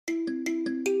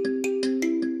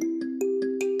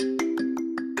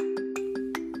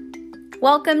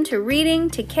Welcome to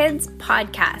Reading to Kids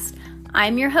podcast.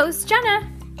 I'm your host, Jenna.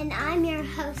 And I'm your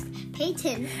host,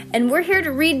 Peyton. And we're here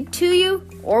to read to you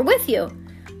or with you.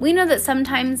 We know that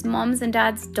sometimes moms and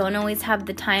dads don't always have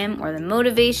the time or the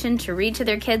motivation to read to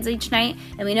their kids each night,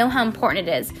 and we know how important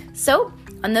it is. So,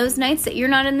 on those nights that you're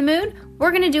not in the mood,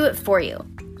 we're going to do it for you.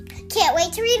 Can't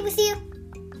wait to read with you.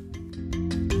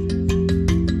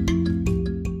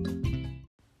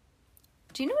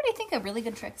 Do you know what I think a really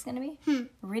good trick's going to be?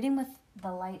 Reading with the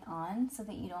light on so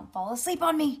that you don't fall asleep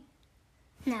on me.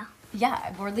 No.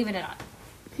 Yeah, we're leaving it on.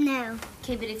 No.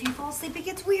 Okay, but if you fall asleep, it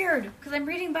gets weird. Because I'm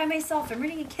reading by myself. I'm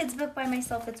reading a kid's book by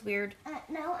myself. It's weird.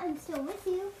 No, I'm still with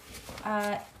you.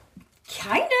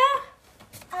 Kinda.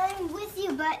 I'm with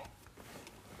you, but...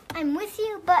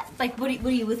 Like, what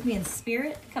are you with me in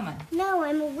spirit? Come on. No,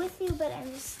 I'm with you, but I'm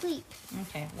asleep.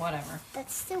 Okay, whatever.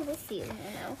 That's still with you, you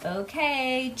know.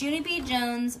 Okay, Junie B.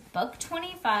 Jones, book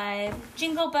 25.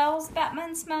 Jingle bells,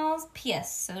 Batman smells.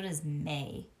 P.S. So does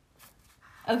May.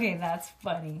 Okay, that's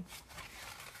funny.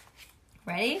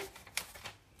 Ready?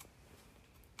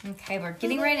 Okay, we're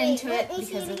getting right into it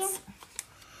because it's...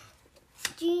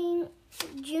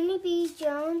 Junie B.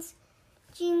 Jones,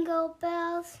 Jingle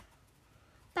Bells,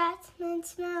 Batman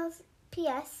Smells,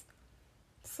 P.S.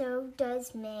 So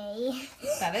does May.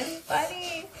 That is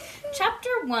funny. Chapter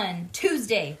 1,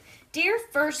 Tuesday. Dear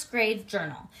First Grade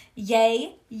Journal.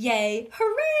 Yay, yay,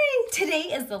 hooray!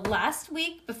 Today is the last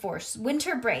week before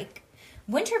winter break.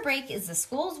 Winter break is the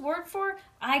school's word for,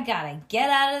 I gotta get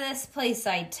out of this place,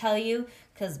 I tell you,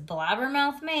 because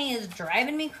Blabbermouth May is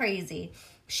driving me crazy.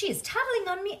 She is tattling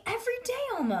on me every day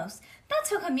almost. That's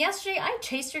how come yesterday I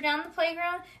chased her down the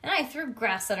playground and I threw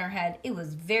grass on her head. It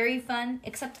was very fun,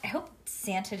 except I hope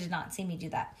Santa did not see me do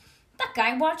that. That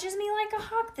guy watches me like a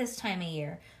hawk this time of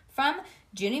year. From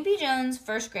Junie B. Jones,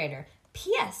 first grader.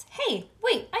 P.S. Hey,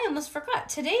 wait, I almost forgot.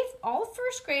 Today, all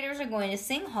first graders are going to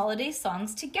sing holiday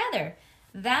songs together.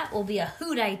 That will be a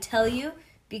hoot, I tell you,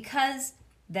 because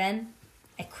then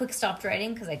I quick stopped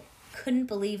writing because I couldn't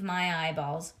believe my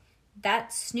eyeballs.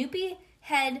 That Snoopy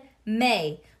head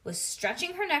May was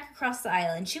stretching her neck across the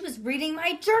aisle and she was reading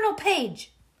my journal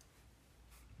page.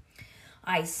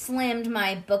 I slammed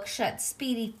my book shut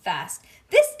speedy fast.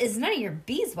 This is none of your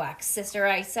beeswax, sister,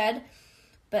 I said.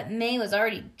 But May was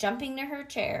already jumping to her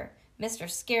chair. Mr.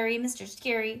 Scary, Mr.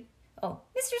 Scary. Oh,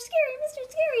 Mr. Scary, Mr.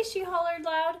 Scary, she hollered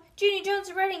loud. Junie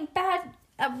Jones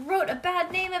wrote a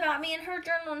bad name about me in her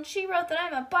journal, and she wrote that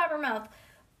I'm a blabbermouth.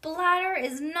 Bladder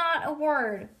is not a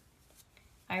word.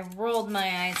 I rolled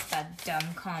my eyes at that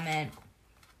dumb comment.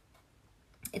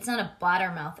 It's not a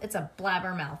bladdermouth, it's a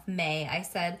blabbermouth, May, I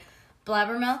said.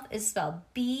 Blabbermouth is spelled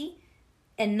B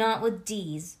and not with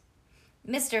D's.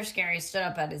 Mr. Scary stood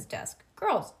up at his desk.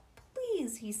 Girls,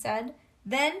 please, he said.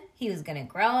 Then he was going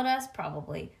to growl at us,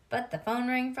 probably, but the phone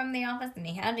rang from the office and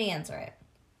he had to answer it.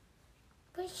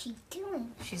 What is she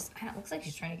doing? It looks like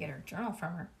she's trying to get her journal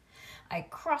from her. I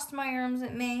crossed my arms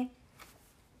at May.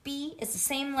 B is the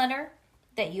same letter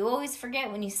that you always forget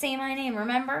when you say my name,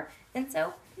 remember? And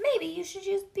so maybe you should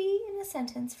use B in a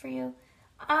sentence for you.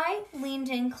 I leaned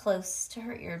in close to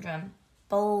her eardrum.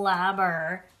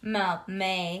 Blabbermouth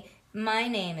May. My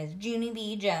name is Junie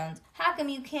B. Jones. How come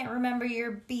you can't remember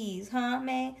your B's, huh,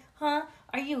 May? Huh?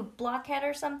 Are you a blockhead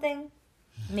or something?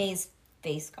 May's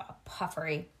face got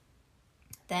puffery.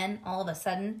 Then, all of a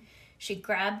sudden, she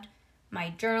grabbed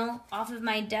my journal off of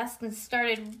my desk and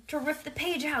started to rip the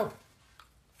page out.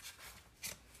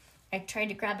 I tried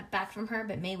to grab it back from her,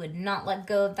 but May would not let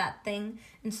go of that thing,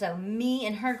 and so me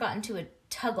and her got into a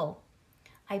tuggle.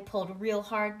 I pulled real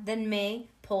hard, then May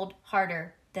pulled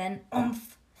harder, then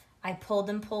oomph. I pulled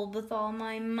and pulled with all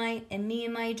my might, and me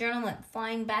and my journal went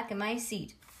flying back in my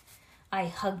seat. I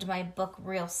hugged my book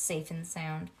real safe and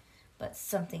sound, but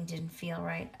something didn't feel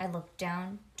right. I looked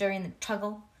down. During the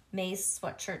tuggle, May's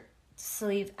sweatshirt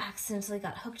sleeve accidentally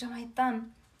got hooked on my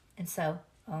thumb. And so,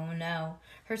 oh no,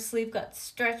 her sleeve got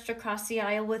stretched across the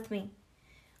aisle with me.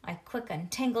 I quick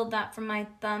untangled that from my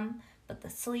thumb, but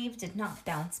the sleeve did not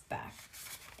bounce back.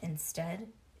 Instead,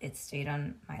 it stayed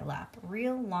on my lap,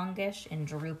 real longish and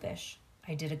droopish.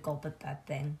 I did a gulp at that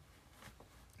thing.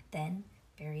 Then,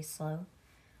 very slow,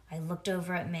 I looked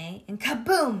over at May, and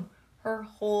kaboom! Her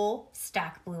whole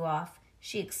stack blew off.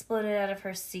 She exploded out of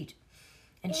her seat,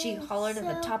 and she hollered at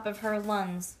the top of her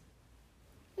lungs.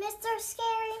 Mr.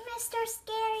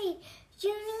 Scary,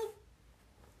 Junie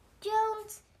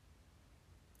Jones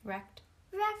Wrecked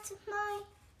my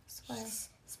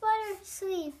sweater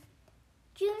sleeve.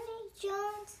 Junie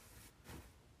Jones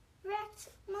wrecked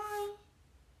my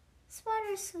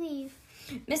sweater sleeve.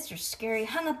 Mr. Scary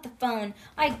hung up the phone.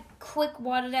 I quick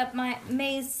wadded up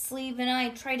May's sleeve and I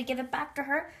tried to give it back to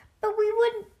her, but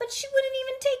she wouldn't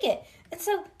even take it. And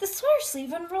so the sweater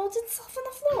sleeve unrolled itself on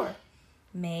the floor.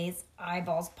 May's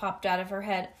eyeballs popped out of her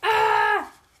head.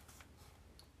 Ah!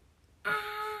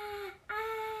 Ah,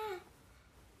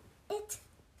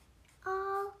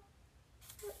 ah.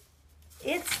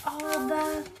 It's all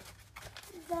the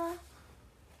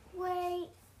way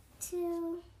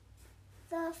to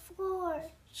the floor,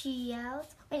 she yelled.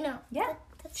 Wait, no. Yeah.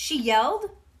 She yelled.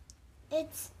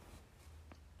 It's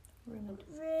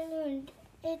ruined.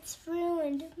 It's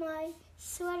ruined. My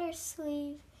sweater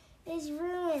sleeve is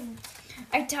ruined.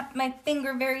 I tapped my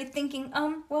finger very thinking,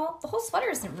 well, the whole sweater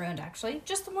isn't ruined actually,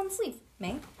 just the one sleeve,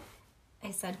 May.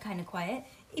 I said kind of quiet.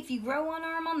 If you grow one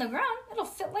arm on the ground, it'll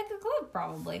fit like a glove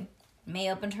probably.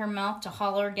 May opened her mouth to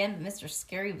holler again, but Mr.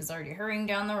 Scary was already hurrying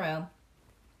down the road.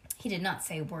 He did not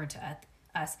say a word to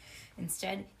us.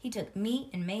 Instead, he took me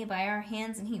and May by our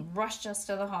hands and he rushed us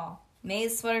to the hall.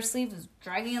 May's sweater sleeve was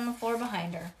dragging on the floor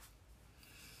behind her.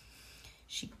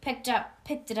 She picked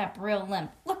it up real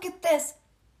limp. Look at this!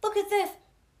 Look at this!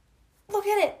 Look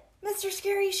at it! Mr.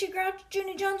 Scary, she grabbed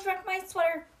Junie Jones wrecked my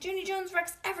sweater. Junie Jones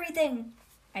wrecks everything.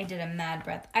 I did a mad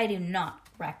breath. I do not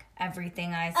wreck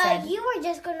everything, I said. You were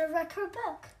just going to wreck her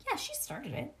book. Yeah, she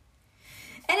started it.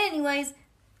 And anyways,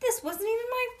 this wasn't even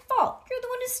my fault. You're the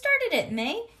one who started it,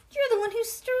 May. You're the one who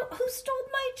stole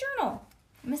my journal.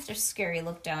 Mr. Scary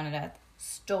looked down at us.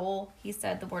 Stole, he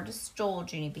said. The word is stole,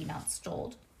 Junie B, not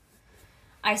stoled.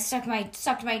 I sucked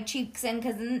my cheeks in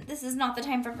because this is not the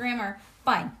time for grammar.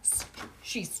 Fine.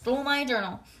 She stole my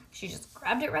journal. She just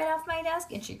grabbed it right off my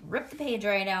desk and she ripped the page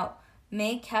right out.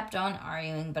 May kept on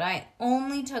arguing, but I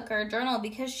only took her journal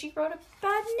because she wrote a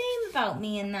bad name about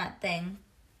me in that thing.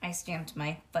 I stamped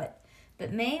my foot.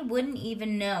 But May wouldn't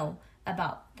even know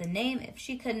about the name if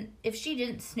she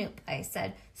didn't snoop, I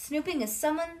said. Snooping is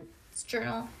someone's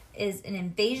journal is an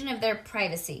invasion of their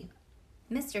privacy.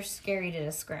 Mr. Scary did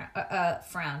a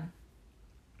frown.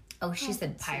 Oh, she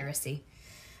said piracy.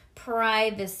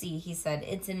 Privacy, he said.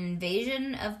 It's an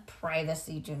invasion of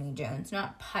privacy, Junie Jones,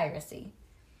 not piracy.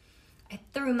 I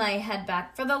threw my head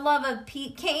back. For the love of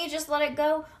Pete, can't you just let it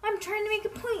go? I'm trying to make a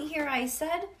point here, I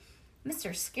said.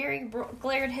 Mr. Scary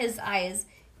glared his eyes.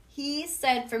 He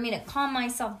said for me to calm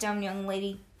myself down, young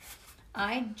lady.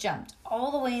 I jumped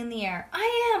all the way in the air.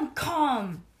 I am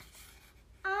calm.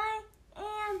 I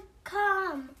am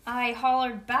calm. I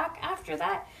hollered back after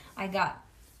that. I got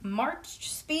marched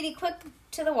speedy quick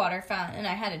to the water fountain, and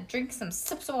I had to drink some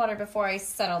sips of water before I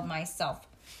settled myself.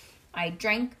 I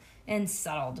drank and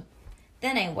settled.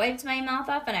 Then I wiped my mouth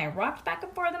off, and I rocked back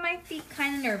and forth on my feet,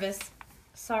 kind of nervous.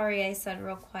 Sorry, I said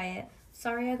real quiet.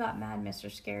 Sorry I got mad,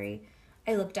 Mr. Scary.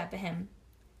 I looked up at him.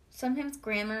 Sometimes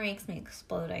grammar makes me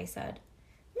explode, I said.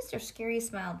 Mr. Scary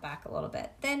smiled back a little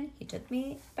bit. Then he took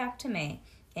me back to May,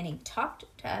 and he talked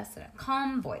to us in a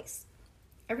calm voice.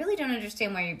 I really don't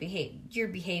understand why your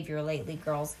behavior lately,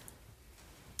 girls.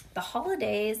 The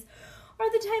holidays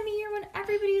are the time of year when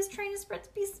everybody is trying to spread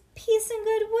peace and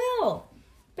goodwill.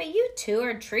 But you two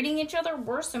are treating each other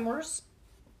worse and worse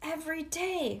every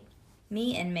day.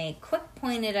 Me and May quick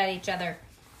pointed at each other.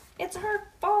 It's her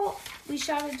fault, we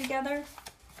shouted together.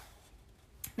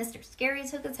 Mr. Scary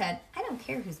shook his head. I don't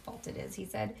care whose fault it is, he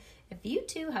said. If you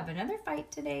two have another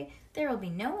fight today, there will be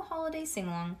no holiday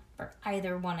sing-along for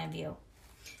either one of you.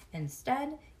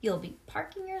 Instead, you'll be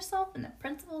parking yourself in the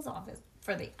principal's office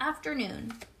for the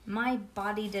afternoon. My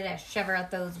body did a shiver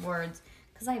at those words,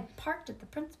 because I've parked at the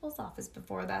principal's office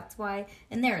before, that's why,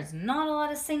 and there is not a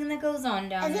lot of singing that goes on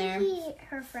down there. Isn't he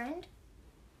her friend?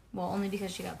 Well, only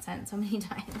because she got sent so many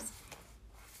times.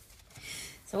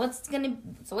 So what's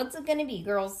it gonna be,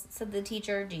 girls? Said the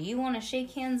teacher. Do you want to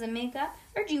shake hands and make up,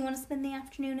 or do you want to spend the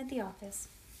afternoon at the office?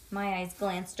 My eyes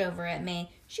glanced over at May.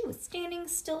 She was standing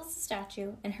still as a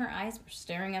statue, and her eyes were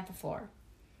staring at the floor.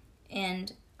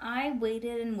 And I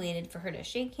waited and waited for her to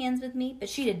shake hands with me, but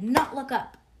she did not look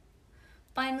up.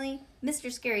 Finally,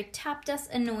 Mr. Scary tapped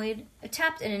an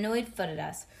annoyed foot at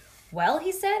us. Well,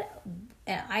 he said,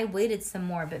 and I waited some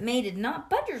more, but May did not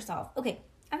budge herself. Okay,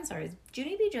 I'm sorry.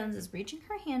 Junie B. Jones is reaching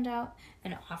her hand out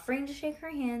and offering to shake her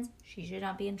hands. She should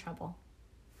not be in trouble.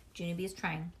 Junie B. is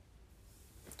trying.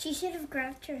 She should have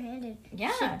grabbed her hand and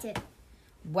Yeah. shaked it.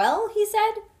 Well, he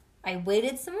said, I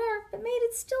waited some more, but May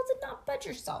still did not budge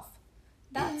herself.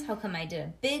 That's how come I did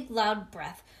a big, loud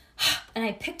breath. And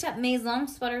I picked up May's long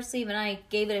sweater sleeve and I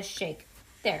gave it a shake.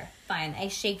 There, fine. I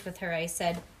shaked with her, I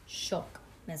said. Shook,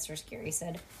 Mr. Scary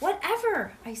said.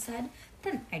 Whatever, I said.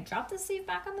 Then I dropped the sleeve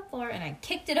back on the floor and I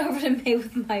kicked it over to May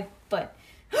with my foot.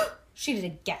 She did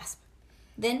a gasp.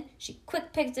 Then she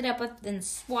quick picked it up and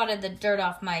swatted the dirt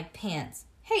off my pants.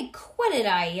 Hey, quit it,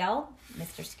 I yelled.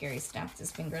 Mr. Scary snapped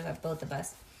his fingers at both of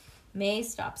us. May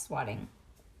stopped swatting.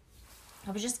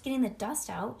 I was just getting the dust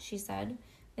out, she said.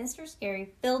 Mr.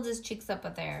 Scary filled his cheeks up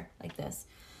with air, like this.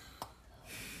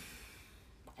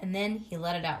 And then he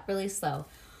let it out really slow.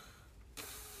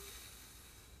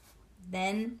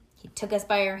 Then he took us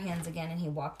by our hands again and he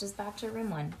walked us back to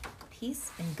room 1. Peace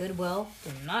and goodwill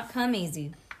do not come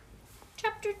easy.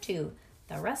 Chapter 2.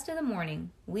 The rest of the morning,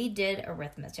 we did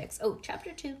arithmetics. Oh,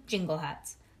 Chapter 2, Jingle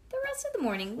Hats. The rest of the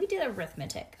morning, we did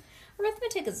arithmetic.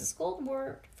 Arithmetic is a school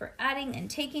word for adding and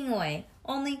taking away.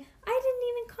 Only I didn't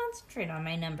even concentrate on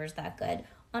my numbers that good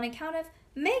on account of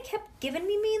May kept giving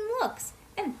me mean looks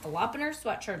and flopping her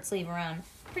sweatshirt sleeve around.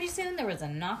 Pretty soon, there was a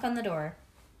knock on the door.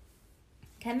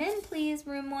 Come in, please,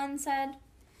 room 1 said.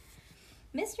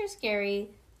 Mr. Scary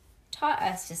taught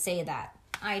us to say that.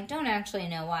 I don't actually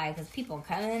know why, because people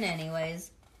come in anyways.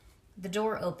 The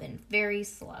door opened, very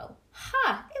slow.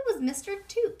 Ha! It was Mr.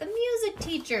 Toot, the music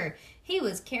teacher. He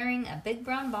was carrying a big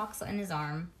brown box on his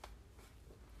arm.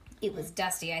 It was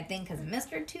dusty, I think, because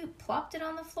Mr. Toot plopped it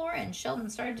on the floor and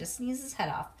Sheldon started to sneeze his head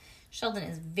off. Sheldon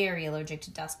is very allergic to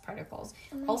dust particles.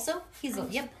 Also, he's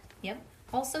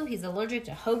he's allergic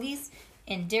to hoagies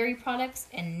and dairy products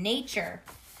and nature.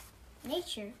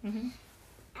 Nature? Mm-hmm.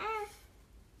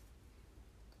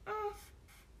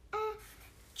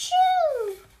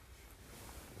 Achoo!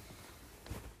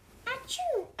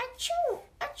 Achoo! Achoo!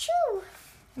 Achoo!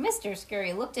 Mr.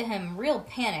 Scary looked at him real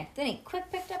panicked. Then he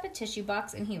quick picked up a tissue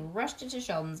box and he rushed it to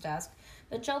Sheldon's desk.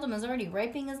 But Sheldon was already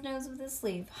wiping his nose with his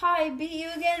sleeve. "Hi, beat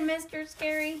you again, Mr.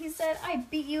 Scary," he said. "I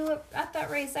beat you at that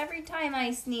race every time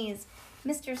I sneeze."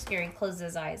 Mr. Scary closed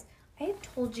his eyes. "I have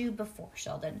told you before,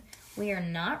 Sheldon. We are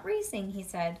not racing," he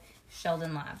said.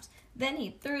 Sheldon laughed. Then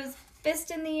he threw his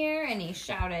fist in the air and he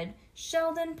shouted,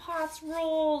 "Sheldon Potts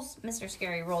rules!" Mr.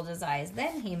 Scary rolled his eyes.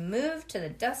 Then he moved to the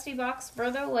dusty box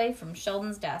further away from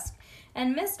Sheldon's desk.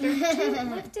 And Mr.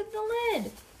 Toot lifted the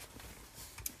lid.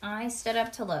 I stood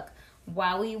up to look.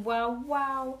 Wowie, wow,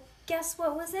 wow. Guess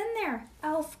what was in there?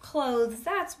 Elf clothes.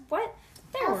 That's what.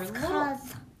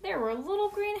 There were little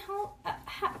green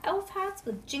elf hats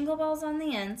with jingle bells on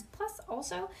the ends. Plus,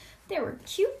 also, there were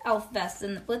cute elf vests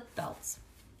with belts.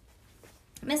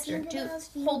 Mr. Toot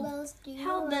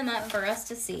held them up for us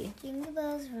to see. Jingle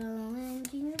bells rolling,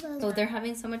 jingle bells. Oh, they're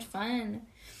having so much fun.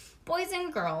 Boys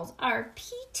and girls, our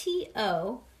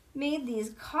PTO made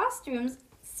these costumes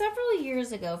several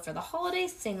years ago for the holiday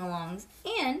sing-alongs,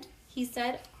 and he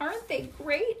said, "Aren't they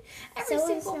great?"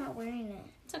 Zoe's not wearing it.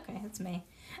 It's okay, it's me.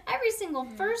 Every single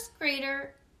first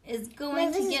grader is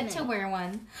going to get to wear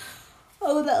one.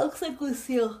 Oh, that looks like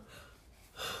Lucille.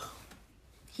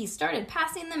 He started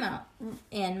passing them out,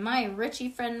 and my Richie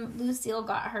friend Lucille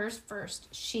got hers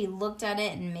first. She looked at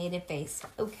it and made a face.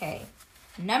 Okay,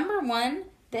 number 1,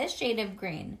 this shade of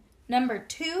green. Number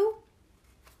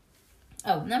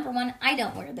 1, I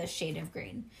don't wear this shade of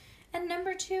green. And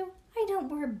number 2, I don't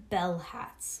wear bell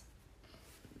hats.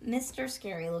 Mr.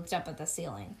 Scary looked up at the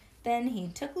ceiling. Then he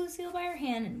took Lucille by her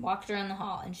hand and walked around the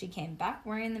hall, and she came back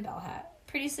wearing the bell hat.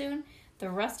 Pretty soon,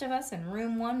 the rest of us in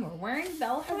room 1 were wearing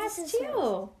bell hats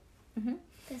too.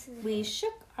 We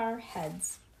shook our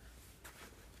heads.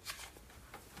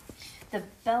 The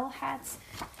bell hats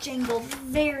jingled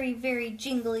very, very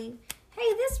jingly.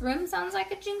 "Hey, this room sounds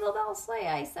like a jingle bell sleigh,"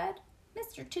 I said.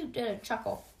 Mr. Toot did a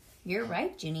chuckle. "You're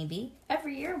right, Junie B.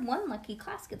 Every year, one lucky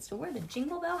class gets to wear the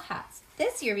jingle bell hats.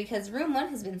 This year, because room 1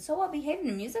 has been so well behaved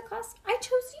in music class, I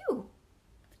chose you."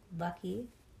 Lucky.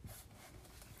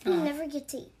 You never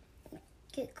get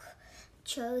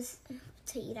chose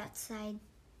to eat outside.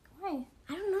 Why?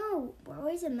 I don't know. We're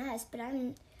always a mess, but I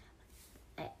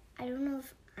don't know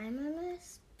if I'm a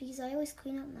mess because I always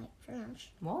clean up for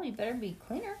lunch. Well, you better be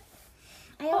cleaner.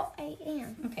 I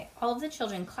am. Okay, all of the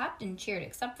children clapped and cheered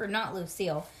except for not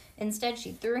Lucille. Instead,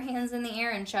 she threw her hands in the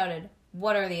air and shouted,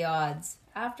 "What are the odds?"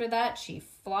 After that, she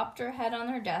flopped her head on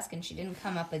her desk and she didn't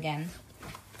come up again.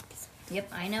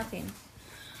 Yep, I know, Pam.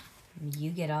 You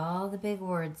get all the big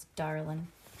words, darling.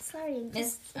 Sorry,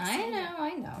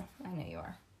 I know you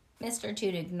are. Mr.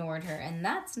 Toot ignored her, and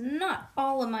that's not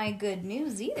all of my good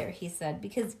news either, he said,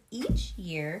 because each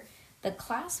year the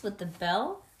class with the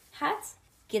bell hats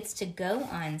gets to go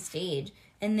on stage,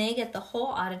 and they get the whole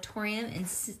auditorium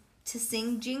to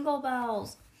sing jingle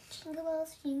bells. Jingle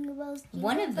bells, jingle bells, jingle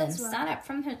One of them bells, sat up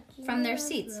from their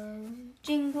seats.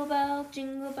 Jingle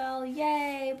bell,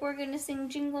 yay, we're going to sing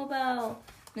jingle bell.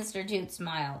 Mr. Toot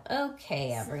smiled.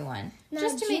 Okay, everyone. Not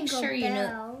just to make sure bell. you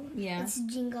know. Yeah. It's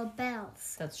jingle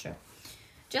bells. That's true.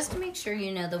 Just to make sure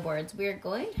you know the words, we are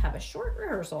going to have a short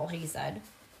rehearsal, he said.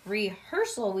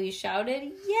 Rehearsal, we shouted.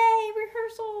 Yay,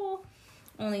 rehearsal!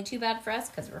 Only too bad for us,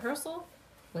 because rehearsal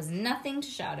was nothing to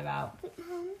shout about. Wait,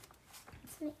 Mom.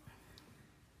 It's me.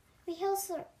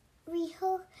 Rehearsal.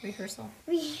 Rehearsal. Rehearsal.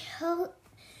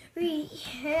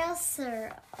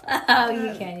 Oh,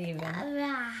 you can't even.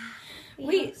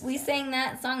 We sang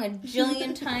that song a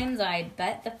jillion times, I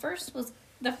bet. At first it was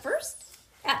kind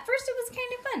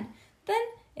of fun. Then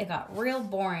it got real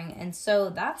boring, and so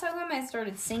that's how I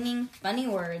started singing funny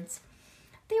words.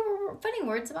 They were funny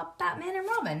words about Batman and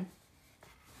Robin.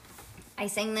 I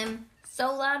sang them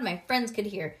so loud my friends could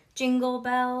hear. Jingle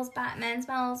bells, Batman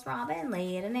smells, Robin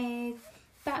laid an egg.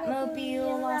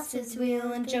 Batmobile lost his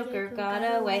wheel and Joker got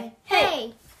away.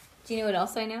 Hey! Do you know what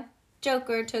else I know?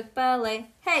 Joker took ballet.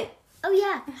 Hey! Oh,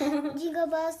 yeah. Jingle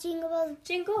bells,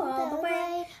 Jingle all the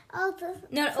way.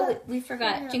 We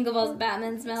forgot. No. Jingle bells,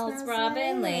 Batman smells,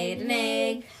 Robin laid an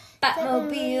egg.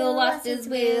 Batmobile lost his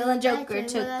wheel and Joker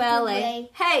took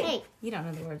ballet. Hey! You don't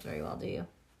know the words very well, do you?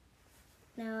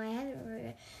 No,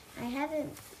 I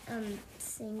haven't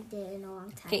sung it in a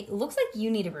long time. Okay, looks like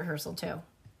you need a rehearsal too.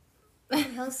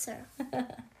 Rehearsal.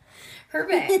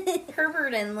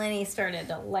 Herbert and Lenny started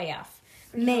to laugh.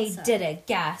 May did a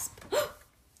gasp.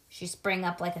 She sprang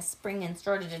up like a spring and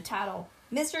started to tattle.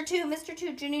 Mr. Two,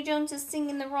 Junie Jones is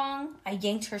singing the wrong. I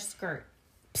yanked her skirt.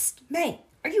 Psst, May,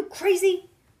 are you crazy?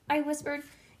 I whispered.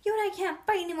 You and I can't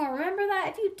fight anymore, remember that?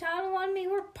 If you tattle on me,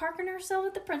 we're parking ourselves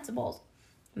at the principal's.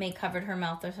 May covered her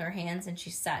mouth with her hands and she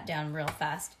sat down real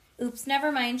fast. Oops,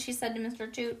 never mind, she said to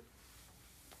Mr. Toot.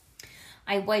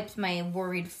 I wiped my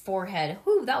worried forehead.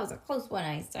 Whew, that was a close one,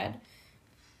 I said.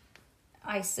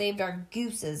 I saved our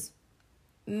gooses.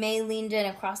 May leaned in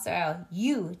across the aisle.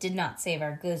 You did not save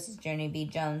our gooses, Junie B.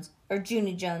 Jones. Or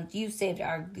Junie Jones, you saved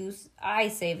our goose. I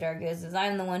saved our gooses.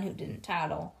 I'm the one who didn't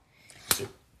tattle.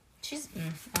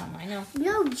 I know.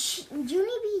 No, Junie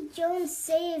B. Jones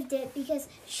saved it because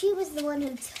she was the one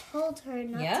who told her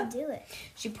not to do it.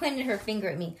 She pointed her finger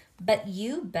at me. But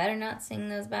you better not sing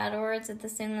those bad words at the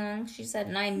sing-along, she said.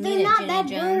 And I mean They're it, not Junie bad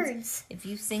Jones. words. If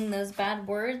you sing those bad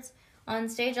words on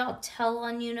stage, I'll tell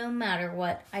on you no matter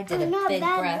what. I did They're a not big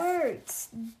bad breath. words.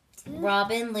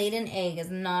 Robin laid an egg is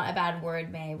not a bad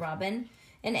word, May. Robin,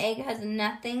 an egg has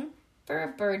nothing for a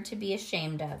bird to be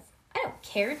ashamed of. I don't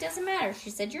care. It doesn't matter. She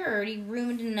said, you're already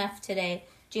ruined enough today,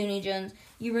 Junie Jones.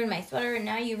 You ruined my sweater, and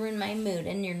now you ruined my mood,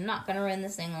 and you're not going to ruin the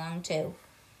sing-along, too.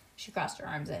 She crossed her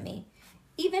arms at me.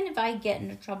 Even if I get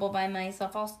into trouble by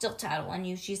myself, I'll still tattle on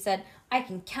you, she said. I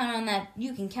can count on that.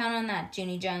 You can count on that,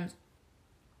 Junie Jones.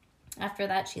 After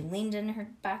that, she leaned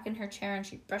back in her chair, and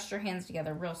she brushed her hands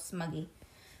together real smuggy.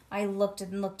 I looked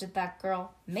at that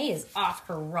girl. May is off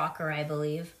her rocker, I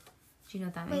believe. Do you know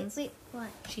what that means? Wait, what?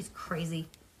 She's crazy.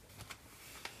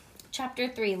 Chapter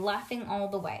 3, Laughing All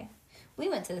the Way. We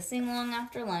went to the sing-along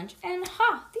after lunch, and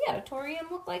the auditorium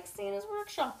looked like Santa's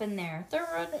workshop in there. There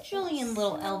were a jillion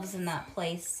little elves in that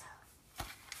place.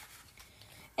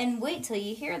 And wait till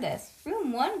you hear this.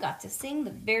 Room 1 got to sing in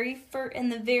the very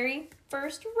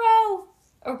first row.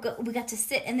 We got to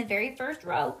sit in the very first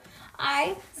row.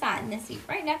 I sat in the seat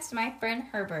right next to my friend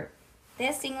Herbert.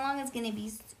 This sing-along is going to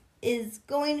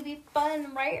be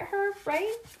fun, right, Herb?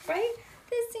 Right?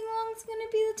 This sing-along is going to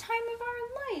be the time of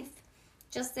our life.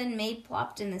 Just then, May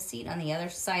plopped in the seat on the other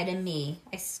side of me.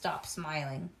 I stopped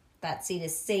smiling. That seat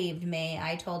is saved, May,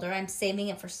 I told her. I'm saving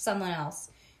it for someone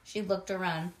else. She looked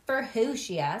around. For who,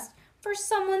 she asked. For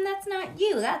someone that's not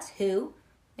you, that's who.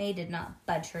 May did not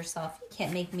budge herself. You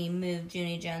can't make me move,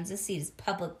 Junie Jones. This seat is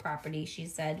public property, she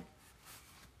said.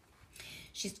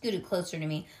 She scooted closer to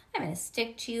me. I'm going to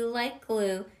stick to you like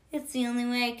glue. It's the only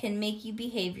way I can make you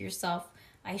behave yourself.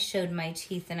 I showed my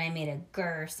teeth and I made a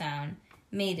grr sound.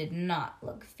 May did not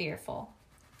look fearful.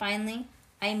 Finally,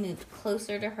 I moved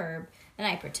closer to Herb and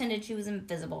I pretended she was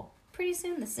invisible. Pretty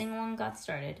soon the sing-along got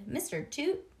started. Mr.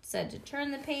 Toot said to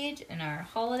turn the page in our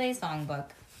holiday songbook.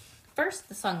 First,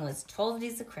 the song was 12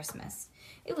 Days of Christmas.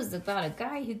 It was about a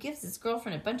guy who gives his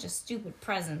girlfriend a bunch of stupid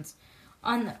presents.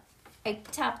 I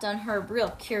tapped on Herb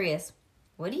real curious.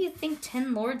 What do you think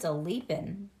 10 Lords a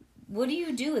Leapin'? What do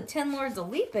you do with 10 Lords a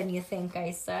Leapin', you think,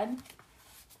 I said.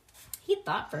 He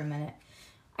thought for a minute.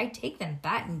 I take them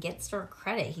back and get store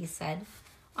credit, he said.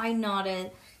 I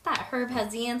nodded. That Herb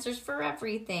has the answers for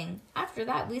everything. After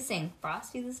that, we sang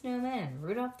Frosty the Snowman and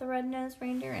Rudolph the Red-Nosed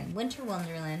Reindeer and Winter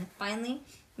Wonderland. Finally,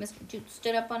 Mr. Toot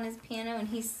stood up on his piano and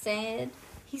he said,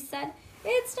 it's time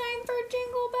for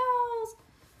Jingle Bells.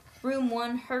 Room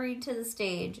 1 hurried to the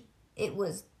stage. It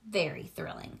was very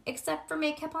thrilling, except for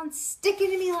May kept on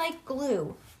sticking to me like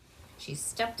glue. She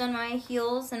stepped on my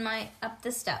heels and up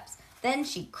the steps. Then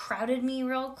she crowded me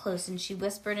real close and she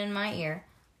whispered in my ear,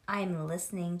 "I'm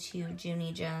listening to you,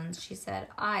 Junie Jones," she said.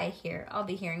 I'll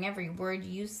be hearing every word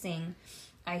you sing."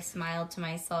 I smiled to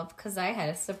myself because I had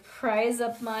a surprise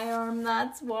up my arm,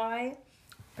 that's why.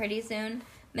 Pretty soon,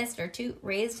 Mr. Toot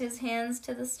raised his hands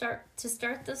to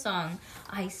start the song.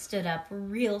 I stood up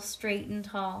real straight and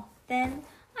tall. Then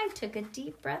I took a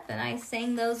deep breath and I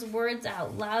sang those words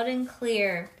out loud and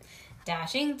clear.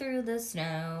 "Dashing through the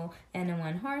snow in a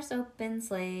one-horse open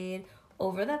sleigh,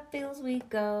 over the fields we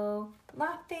go,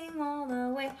 laughing all the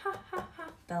way, ha ha ha,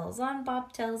 bells on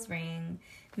bobtails ring,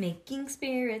 making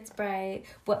spirits bright.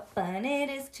 What fun it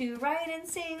is to ride and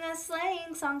sing a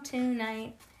sleighing song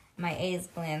tonight." My eyes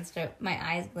glanced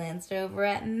over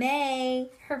at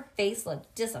May. Her face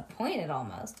looked disappointed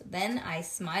almost. Then I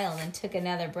smiled and took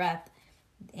another breath,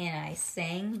 and I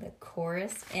sang the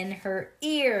chorus in her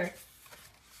ear.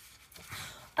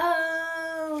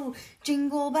 "Oh,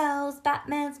 jingle bells,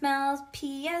 Batman smells,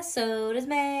 P.S. so does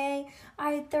May.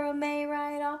 I throw May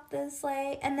right off the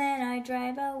sleigh, and then I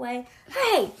drive away."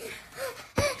 Hey!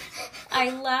 I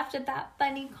laughed at that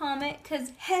funny comment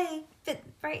because, hey, fit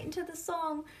right into the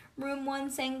song. Room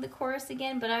 1 sang the chorus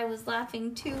again, but I was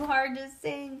laughing too hard to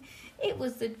sing. It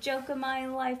was the joke of my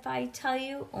life, I tell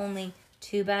you. Only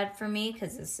too bad for me,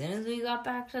 because as soon as we got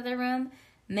back to the room,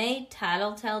 May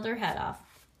tattletailed her head off.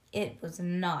 It was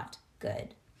not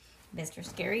good. Mr.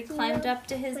 Scary climbed up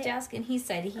to his desk, and he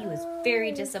said he was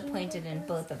very disappointed in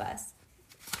both of us.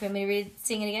 Do you want me to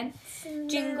sing it again?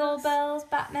 "Jingle bells,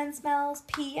 Batman smells,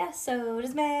 P.S. so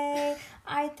does May.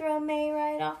 I throw May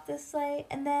right off the sleigh,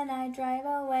 and then I drive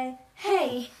away."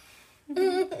 Hey!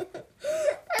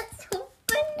 That's so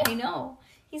funny. I know.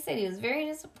 He said he was very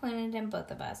disappointed in both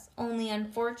of us. Only,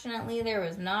 unfortunately, there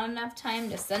was not enough time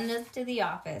to send us to the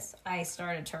office. I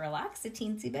started to relax a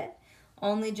teensy bit.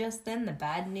 Only just then the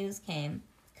bad news came.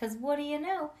 'Cause what do you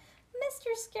know?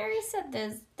 Mr. Scary said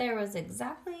there was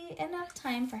exactly enough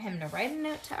time for him to write a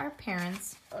note to our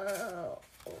parents.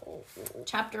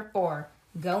 Chapter 4,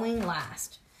 Going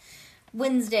Last.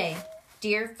 Wednesday,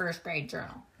 dear first grade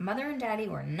journal. Mother and Daddy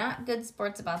were not good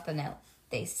sports about the note.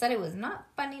 They said it was not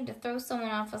funny to throw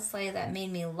someone off a sleigh. That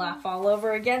made me laugh all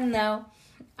over again, though.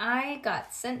 I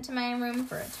got sent to my room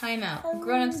for a timeout.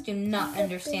 Grown-ups do not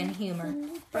understand humor.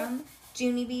 From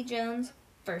Junie B. Jones,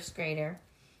 first grader.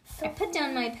 I put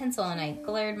down my pencil and I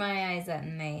glared my eyes at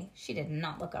May. She did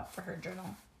not look up for her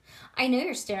journal. "I know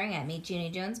you're staring at me, Junie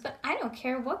Jones, but I don't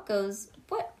care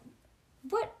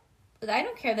I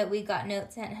don't care that we got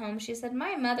notes sent home," she said.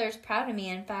 "My mother's proud of me.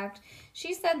 In fact,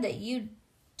 she said that you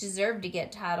deserve to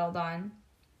get tattled on."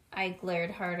 I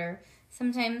glared harder.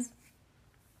 Sometimes,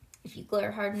 if you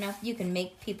glare hard enough, you can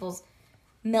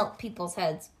melt people's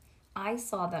heads. I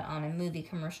saw that on a movie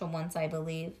commercial once, I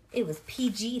believe. It was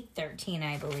PG-13,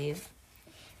 I believe.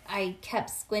 I kept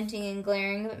squinting and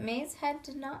glaring, but May's head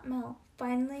did not melt.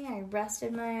 Finally, I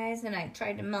rested my eyes and I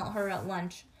tried to melt her at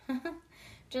lunch.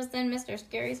 Just then, Mr.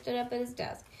 Scary stood up at his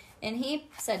desk, and he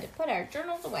said to put our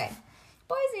journals away.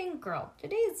 "Boys and girls,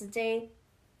 today is the day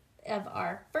of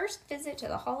our first visit to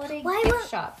the holiday gift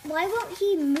shop." Why won't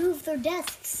he move their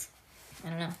desks? I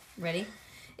don't know. Ready?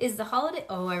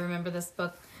 I remember this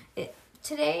book.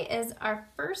 Today is our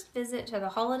first visit to the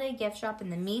holiday gift shop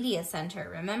in the media center.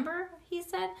 Remember? He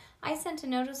said. "I sent a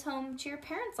notice home to your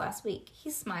parents last week." He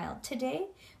smiled. "Today,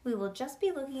 we will just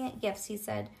be looking at gifts," he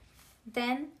said.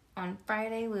 "Then, on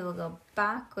Friday, we will go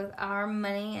back with our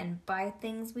money and buy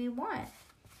things we want."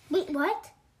 Wait, what?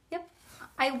 Yep.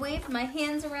 I waved my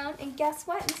hands around, and guess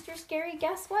what, Mr. Scary?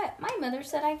 Guess what? My mother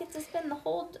said I get to spend one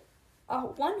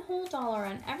whole dollar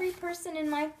on every person in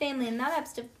my family, and that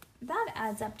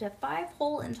adds up to 5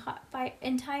 whole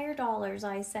entire dollars,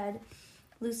 I said.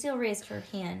 Lucille raised her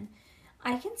hand.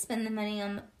 "I can spend the money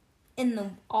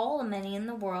all the money in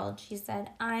the world," she said.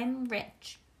 "I'm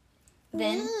rich."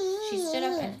 Then she stood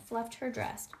up and fluffed her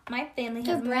dress. "My family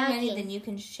has more money than you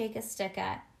can shake a stick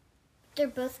at." They're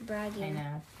both bragging. I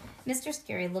know. Mr.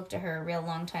 Scary looked at her a real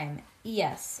long time.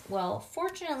 "Yes, well,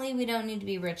 fortunately, we don't need to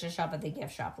be rich to shop at the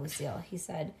gift shop, Lucille," he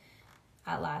said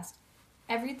at last.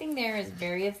 "Everything there is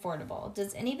very affordable.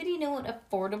 Does anybody know what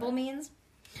affordable means?"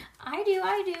 I do,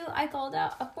 I called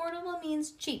out. "Affordable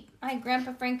means cheap. My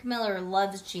Grandpa Frank Miller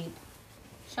loves cheap."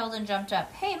 Sheldon jumped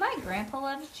up. "Hey, my grandpa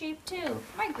loves cheap too.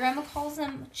 My grandma calls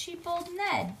him Cheap Old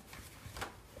Ned."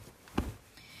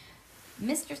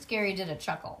 Mr. Scary did a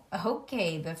chuckle.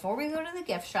 "Okay, before we go to the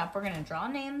gift shop, we're going to draw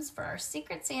names for our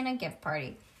Secret Santa gift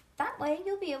party. That way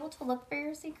you'll be able to look for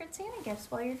your Secret Santa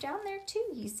gifts while you're down there too,"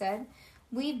 he said.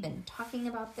 "We've been talking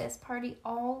about this party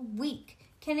all week.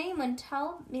 Can anyone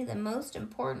tell me the most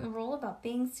important rule about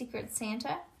being Secret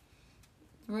Santa?"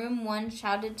 Room 1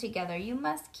 shouted together, "You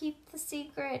must keep the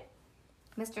secret."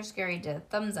 Mr. Scary did a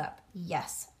thumbs up.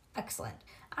 "Yes, excellent.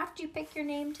 After you pick your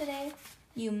name today,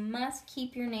 you must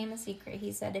keep your name a secret,"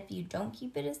 he said. "If you don't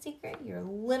keep it a secret, you're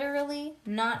literally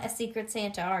not a secret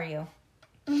Santa, are you?"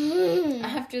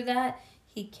 After that,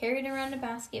 he carried around a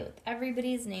basket with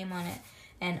everybody's name on it,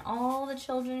 and all the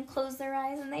children closed their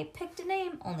eyes and they picked a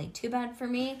name. Only too bad for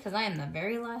me, because I am the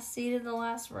very last seat of the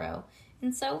last row.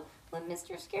 And so, when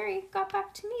Mr. Scary got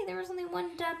back to me, there was only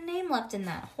one dumb name left in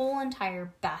that whole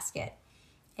entire basket.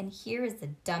 And here is the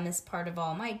dumbest part of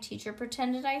all. My teacher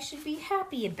pretended I should be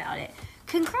happy about it.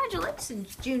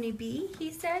 "Congratulations, Junie B,"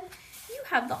 he said. "You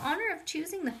have the honor of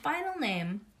choosing the final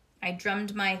name." I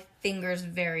drummed my fingers,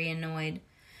 very annoyed.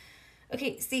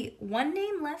 "Okay, see, one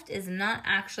name left is not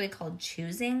actually called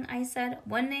choosing," I said.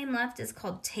 "One name left is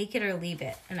called take it or leave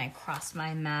it." And I crossed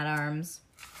my mad arms.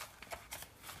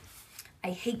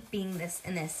 "I hate being in this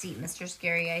seat, Mr.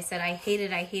 Scary," I said. I hate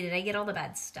it. I get all the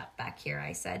bad stuff back here,"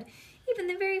 I said. "Even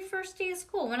the very first day of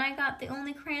school when I got the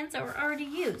only crayons that were already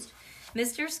used."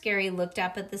 Mr. Scary looked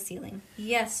up at the ceiling.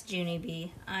 "Yes, Junie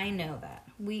B, I know that.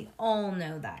 We all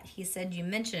know that," he said. "You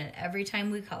mention it every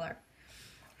time we color."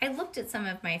 I looked at some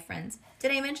of my friends.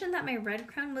 "Did I mention that my red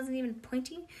crown wasn't even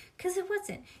pointy? Because it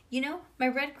wasn't. You know, my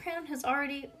red crown has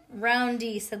already..."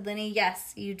 "Roundy," said Lenny.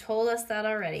 "Yes, you told us that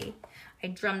already." I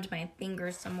drummed my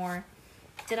fingers some more.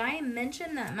 "Did I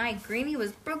mention that my greenie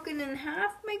was broken in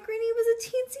half? My greenie was a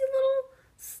teensy little..."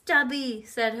 "Stubby,"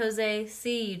 said Jose.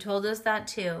 "See, you told us that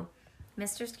too."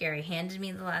 Mr. Scary handed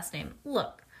me the last name.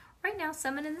 "Look, right now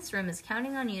someone in this room is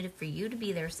counting on you for you to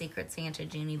be their secret Santa,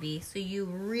 Junie B, so you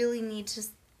really need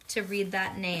to read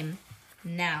that name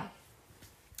now."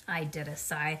 I did a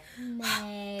sigh.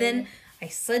 May. Then I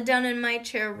slid down in my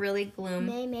chair, really gloom,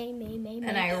 May.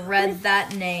 and I read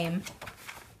that name.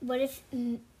 What if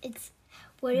May?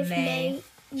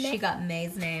 She got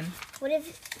May's name. What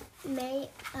if May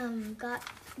got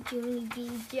Junie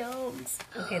B. Jones?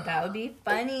 Okay, that would be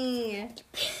funny.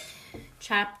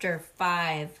 Chapter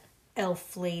 5,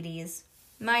 Elf Ladies.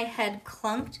 My head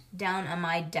clunked down on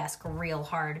my desk real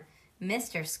hard.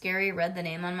 Mr. Scary read the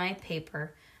name on my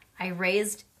paper. I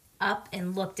raised up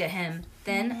and looked at him.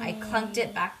 Then I clunked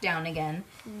it back down again.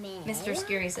 May. Mr.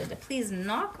 Scary said to please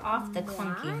knock off the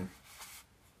clunking.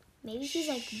 Maybe she's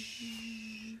like...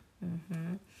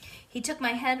 He took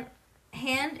my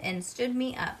hand and stood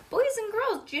me up. "Boys and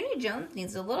girls, Junie Jones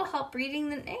needs a little help reading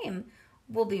the name.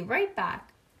 We'll be right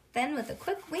back." Then with a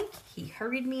quick wink, he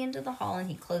hurried me into the hall and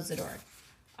he closed the door.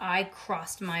 I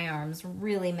crossed my arms,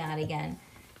 really mad again.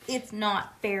 "It's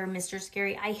not fair, Mr.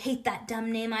 Scary. I hate that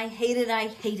dumb name. I hate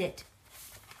it.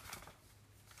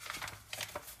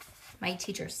 My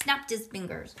teacher snapped his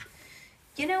fingers.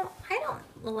 "You know, I don't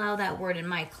allow that word in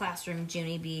my classroom,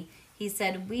 Junie B." He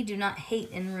said, "We do not hate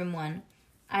in room 1.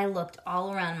 I looked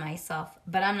all around myself.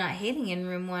 "But I'm not hating in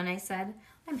room 1, I said.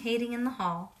 "I'm hating in the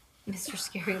hall." Mr.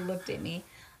 Scary looked at me.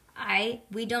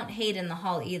 We don't hate in the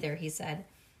hall either," he said.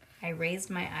 I raised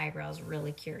my eyebrows,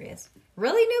 really curious.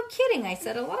 "Really? No kidding," I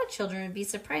said. "A lot of children would be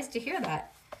surprised to hear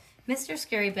that." Mr.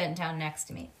 Scary bent down next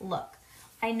to me. "Look,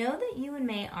 I know that you and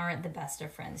May aren't the best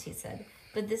of friends," he said.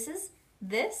 "But this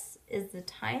is the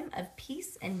time of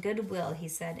peace and goodwill," he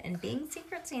said. "And being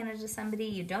Secret Santa to somebody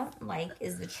you don't like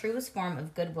is the truest form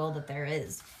of goodwill that there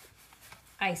is."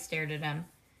 I stared at him.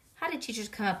 "How did teachers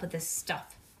come up with this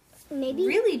stuff?" Maybe...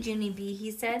 "Really, Junie B," he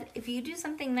said, "if you do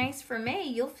something nice for May,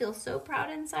 you'll feel so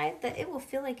proud inside that it will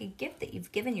feel like a gift that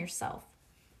you've given yourself."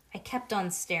 I kept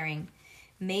on staring.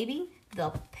 Maybe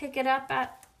they pick it up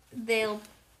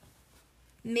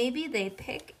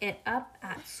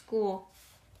at school.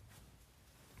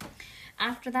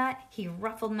 After that, he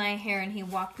ruffled my hair and he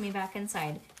walked me back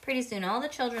inside. Pretty soon, all the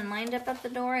children lined up at the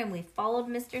door and we followed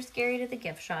Mr. Scary to the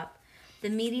gift shop. The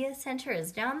media center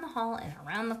is down the hall and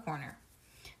around the corner.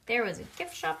 There was a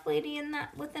gift shop lady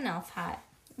with an elf hat.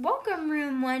 "Welcome,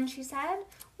 room 1, she said.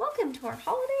 "Welcome to our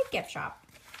holiday gift shop."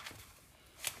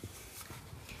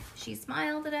 She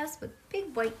smiled at us with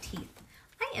big white teeth.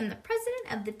 "I am the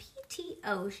president of the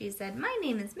PTO, she said. "My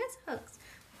name is Miss Hooks,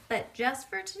 but just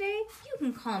for today, you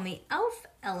can call me Elf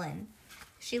Ellen."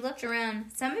 She looked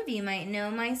around. "Some of you might know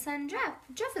my son Jeff.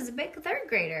 Jeff is a big 3rd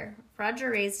grader.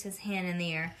 Roger raised his hand in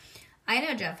the air. "I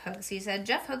know Jeff Hooks," he said.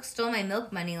 "Jeff Hooks stole my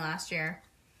milk money last year."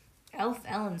 Elf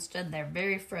Ellen stood there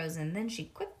very frozen. Then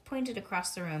she quick pointed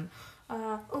across the room.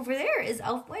 Over there is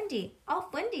Elf Wendy.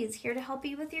 Elf Wendy is here to help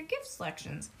you with your gift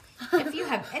selections. If you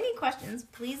have any questions,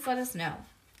 please let us know."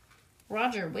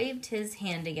 Roger waved his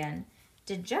hand again.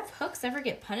 "Did Jeff Hooks ever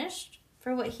get punished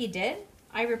for what he did?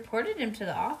 I reported him to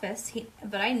the office,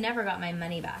 but I never got my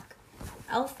money back."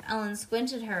 Elf Ellen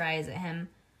squinted her eyes at him.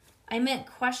 I meant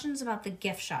questions about the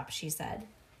gift shop, she said.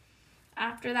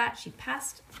 After that, she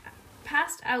passed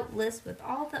out lists with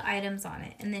all the items on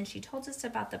it, and then she told us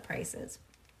about the prices.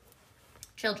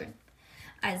 Children,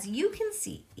 as you can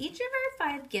see, each of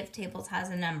our 5 gift tables has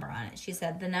a number on it. She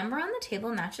said the number on the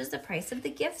table matches the price of the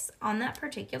gifts on that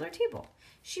particular table.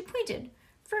 She pointed.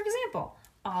 For example,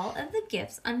 all of the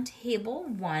gifts on table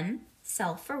 1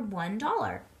 sell for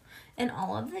 $1, and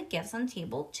all of the gifts on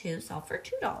table 2 sell for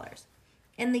 $2.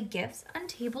 And the gifts on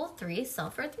table 3 sell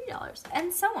for $3,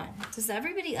 and so on. Does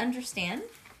everybody understand?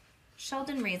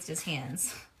 Sheldon raised his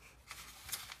hands.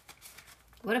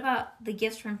 What about the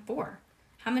gifts from 4?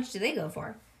 How much do they go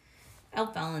for?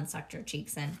 Elf Ellen sucked her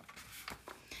cheeks in.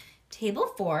 Table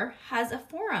 4 has a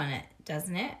 4 on it,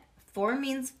 doesn't it? 4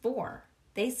 means 4.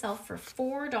 They sell for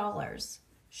 $4.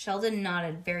 Sheldon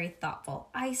nodded, very thoughtful.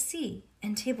 I see.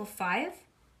 And table 5?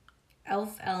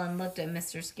 Elf Ellen looked at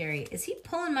Mr. Scary. Is he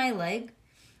pulling my leg?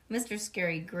 Mr.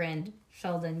 Scary grinned.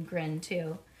 Sheldon grinned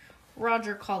too.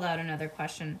 Roger called out another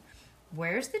question.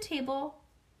 Where's the table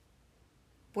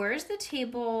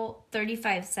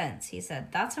 35 cents, he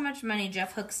said. That's how much money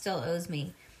Jeff Hook still owes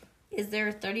me. Is there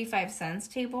a 35 cents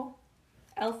table?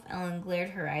 Elf Ellen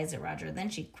glared her eyes at Roger. Then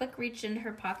she quick reached into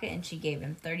her pocket and she gave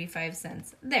him 35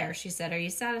 cents. There, she said. Are you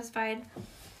satisfied?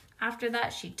 After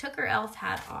that, she took her elf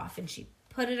hat off and she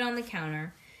put it on the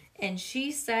counter. And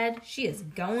she said she is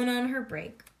going on her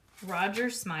break. Roger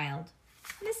smiled.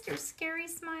 Mr. Scary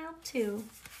smiled too.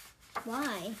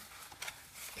 Why?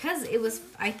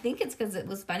 I think it's because it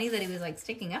was funny that he was like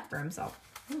sticking up for himself.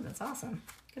 Ooh, that's awesome.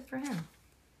 Good for him.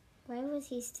 Why was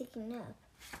he sticking up?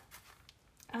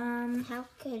 How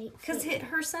could he? Because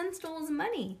her son stole his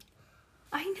money.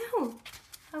 I know.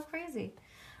 How crazy.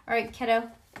 All right, kiddo.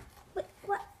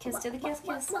 What? Kiss to the kiss,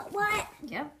 kiss. What?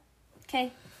 Yep.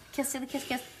 Okay. Kiss to the kiss,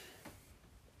 kiss.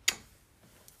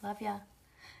 Love ya.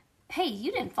 Hey,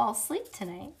 you didn't fall asleep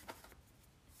tonight.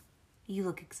 You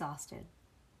look exhausted.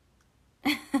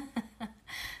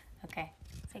 Okay.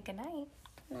 Say goodnight.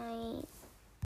 Night.